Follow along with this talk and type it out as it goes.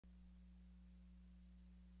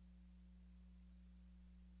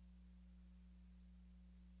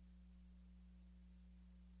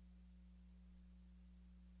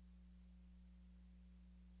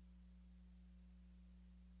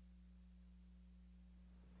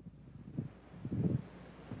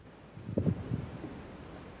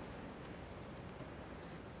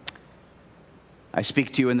I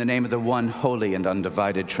speak to you in the name of the one holy and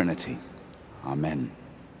undivided Trinity. Amen.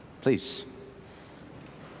 Please.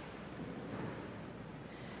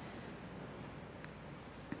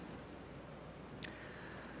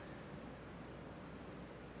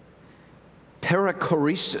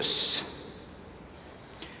 Perichoresis.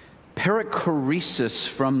 Perichoresis,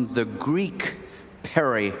 from the Greek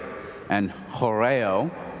peri and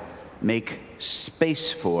horeo, make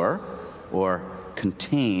space for or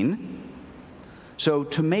contain. So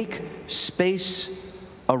to make space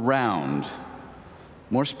around,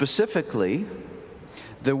 more specifically,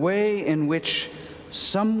 the way in which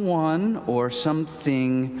someone or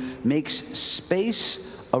something makes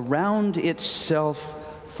space around itself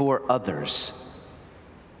for others.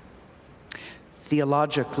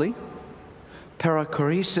 Theologically,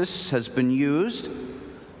 perichoresis has been used,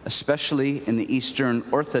 especially in the Eastern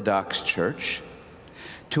Orthodox Church,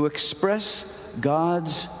 to express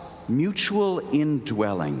God's mutual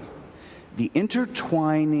indwelling, the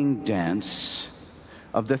intertwining dance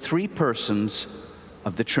of the three persons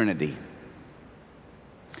of the Trinity.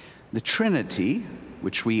 The Trinity,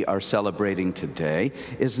 which we are celebrating today,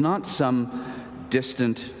 is not some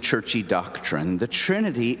distant churchy doctrine. The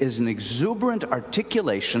Trinity is an exuberant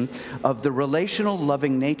articulation of the relational,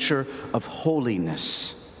 loving nature of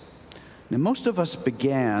holiness. Now, most of us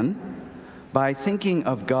began by thinking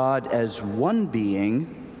of God as one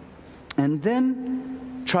being and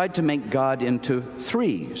then tried to make God into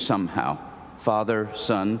three somehow: Father,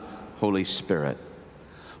 Son, Holy Spirit.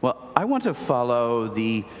 Well, I want to follow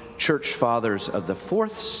the church fathers of the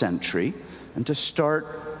 4th century and to start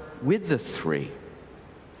with the three.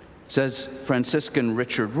 Says Franciscan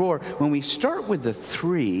Richard Rohr, when we start with the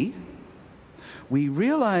three, we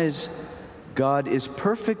realize God is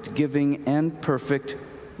perfect giving and perfect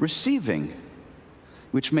receiving,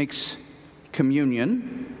 which makes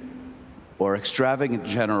communion, or extravagant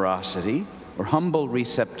generosity, or humble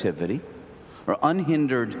receptivity, or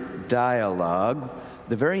unhindered dialogue,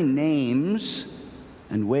 the very names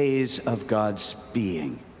and ways of God's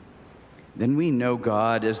being. Then we know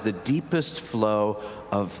God as the deepest flow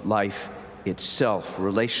of life itself,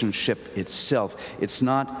 relationship itself. It's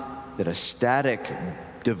not that a static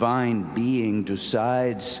divine being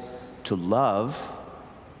decides to love,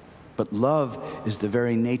 but love is the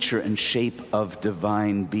very nature and shape of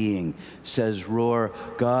divine being. Says Rohr,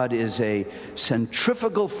 God is a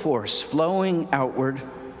centrifugal force flowing outward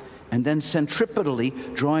and then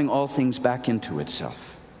centripetally drawing all things back into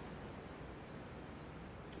itself.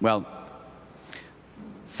 Well,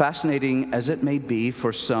 fascinating as it may be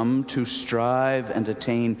for some to strive and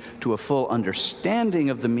attain to a full understanding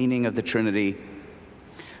of the meaning of the Trinity,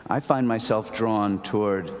 I find myself drawn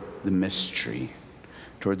toward the mystery,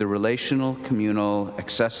 toward the relational, communal,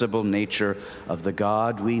 accessible nature of the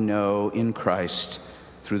God we know in Christ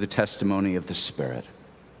through the testimony of the Spirit.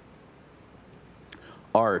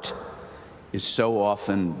 Art is so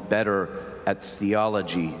often better at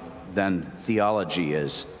theology than theology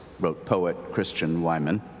is, wrote poet Christian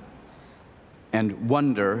Wyman. And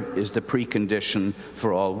wonder is the precondition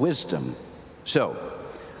for all wisdom. So,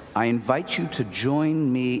 I invite you to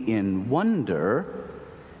join me in wonder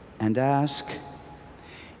and ask,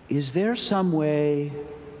 is there some way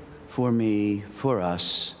for me, for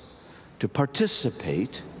us, to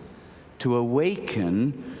participate, to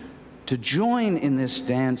awaken, to join in this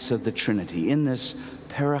dance of the Trinity, in this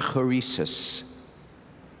perichoresis?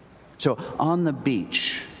 So, on the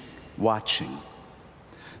beach, watching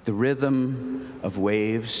the rhythm of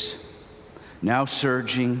waves, now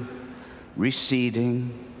surging,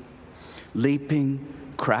 receding, leaping,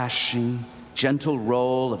 crashing, gentle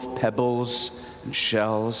roll of pebbles and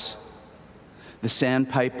shells. The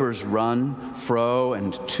sandpipers run, fro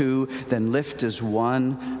and to, then lift as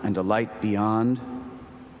one and alight beyond.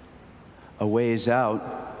 A ways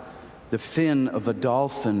out, the fin of a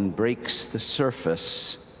dolphin breaks the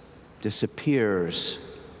surface, disappears,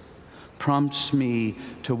 prompts me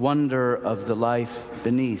to wonder of the life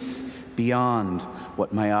beneath, beyond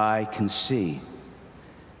what my eye can see.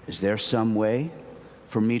 Is there some way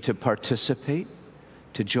for me to participate,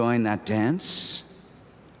 to join that dance?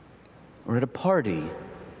 Or at a party,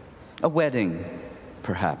 a wedding,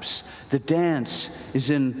 perhaps, the dance is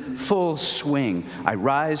in full swing. I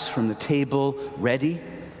rise from the table, ready.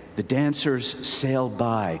 The dancers sail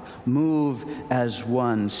by, move as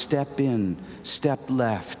one, step in, step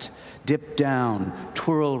left, dip down,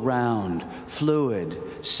 twirl round, fluid,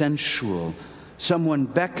 sensual. Someone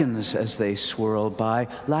beckons as they swirl by,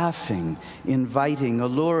 laughing, inviting,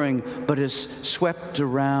 alluring, but is swept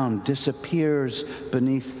around, disappears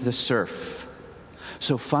beneath the surf.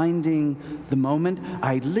 So finding the moment,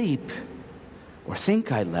 I leap, or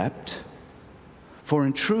think I leapt. For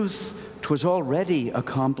in truth, 'twas already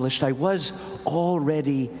accomplished. I was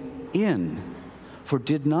already in. For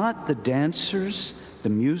did not the dancers, the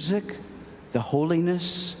music, the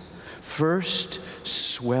holiness first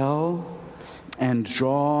swell and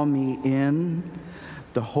draw me in?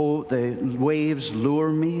 The waves lure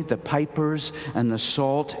me, the pipers and the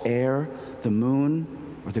salt air, the moon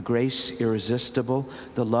or the grace irresistible,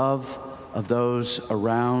 the love of those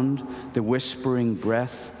around, the whispering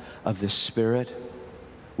breath of the Spirit.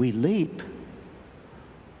 We leap,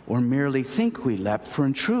 or merely think we leapt, for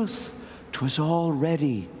in truth 'twas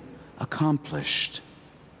already accomplished.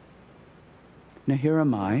 Now here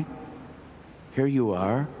am I, here you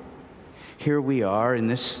are, here we are in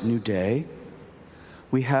this new day.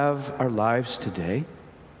 We have our lives today,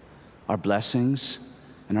 our blessings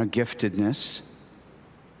and our giftedness,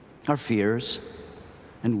 our fears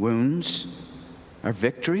and wounds, our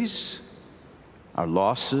victories, our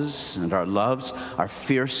losses and our loves, our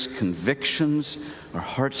fierce convictions, our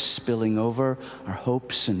hearts spilling over, our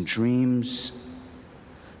hopes and dreams.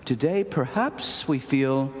 Today, perhaps we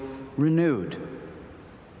feel renewed,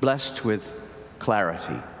 blessed with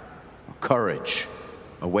clarity, courage,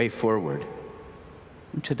 a way forward.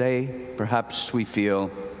 And today, perhaps we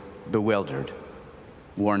feel bewildered,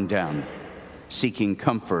 worn down, seeking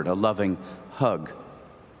comfort, a loving hug.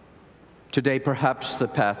 Today, perhaps the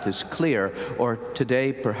path is clear, or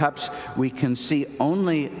today, perhaps we can see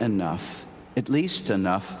only enough, at least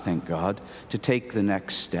enough, thank God, to take the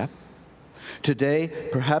next step. Today,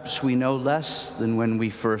 perhaps we know less than when we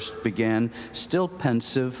first began, still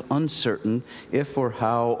pensive, uncertain if or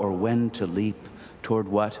how or when to leap, toward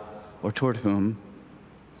what or toward whom.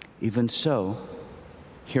 Even so,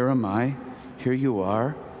 here am I, here you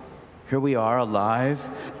are. Here we are alive,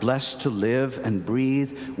 blessed to live and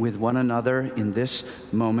breathe with one another in this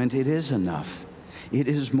moment. It is enough. It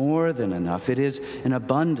is more than enough. It is an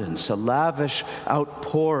abundance, a lavish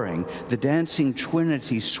outpouring. The dancing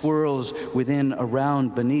Trinity swirls within,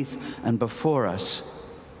 around, beneath, and before us.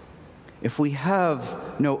 If we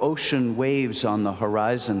have no ocean waves on the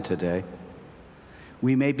horizon today,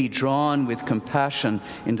 we may be drawn with compassion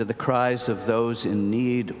into the cries of those in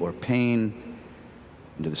need or pain,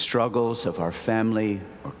 into the struggles of our family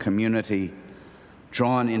or community,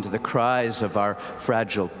 drawn into the cries of our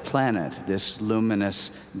fragile planet, this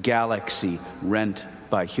luminous galaxy rent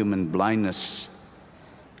by human blindness.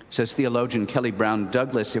 Says theologian Kelly Brown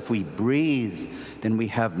Douglas, if we breathe, then we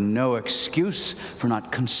have no excuse for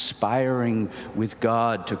not conspiring with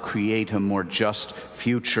God to create a more just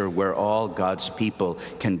future where all God's people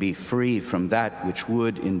can be free from that which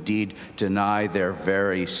would indeed deny their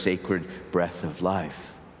very sacred breath of life.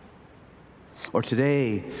 Or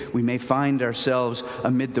today, we may find ourselves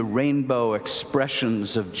amid the rainbow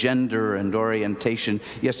expressions of gender and orientation.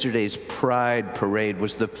 Yesterday's Pride Parade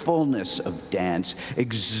was the fullness of dance,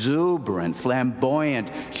 exuberant,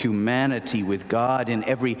 flamboyant humanity with God in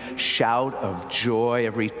every shout of joy,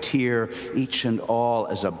 every tear, each and all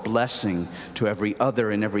as a blessing to every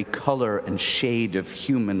other in every color and shade of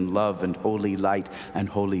human love and holy light and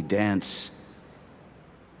holy dance.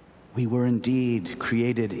 We were indeed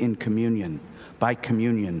created in communion, by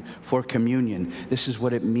communion, for communion. This is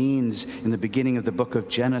what it means in the beginning of the book of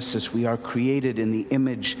Genesis. We are created in the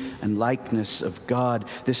image and likeness of God.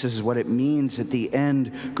 This is what it means at the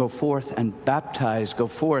end. Go forth and baptize. Go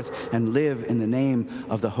forth and live in the name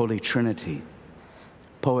of the Holy Trinity.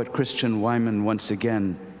 Poet Christian Wyman once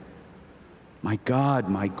again, my God,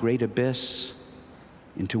 my great abyss,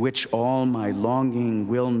 into which all my longing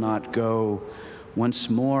will not go, once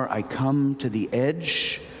more I come to the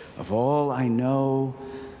edge of all I know,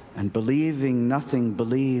 and believing nothing,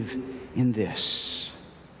 believe in this.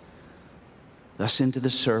 Thus into the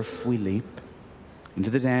surf we leap, into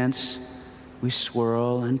the dance we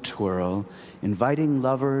swirl and twirl, inviting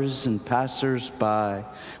lovers and passers-by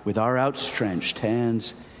with our outstretched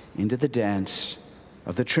hands into the dance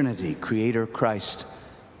of the Trinity, Creator, Christ,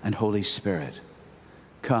 and Holy Spirit.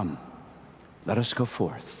 Come, let us go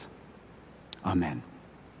forth. Amen.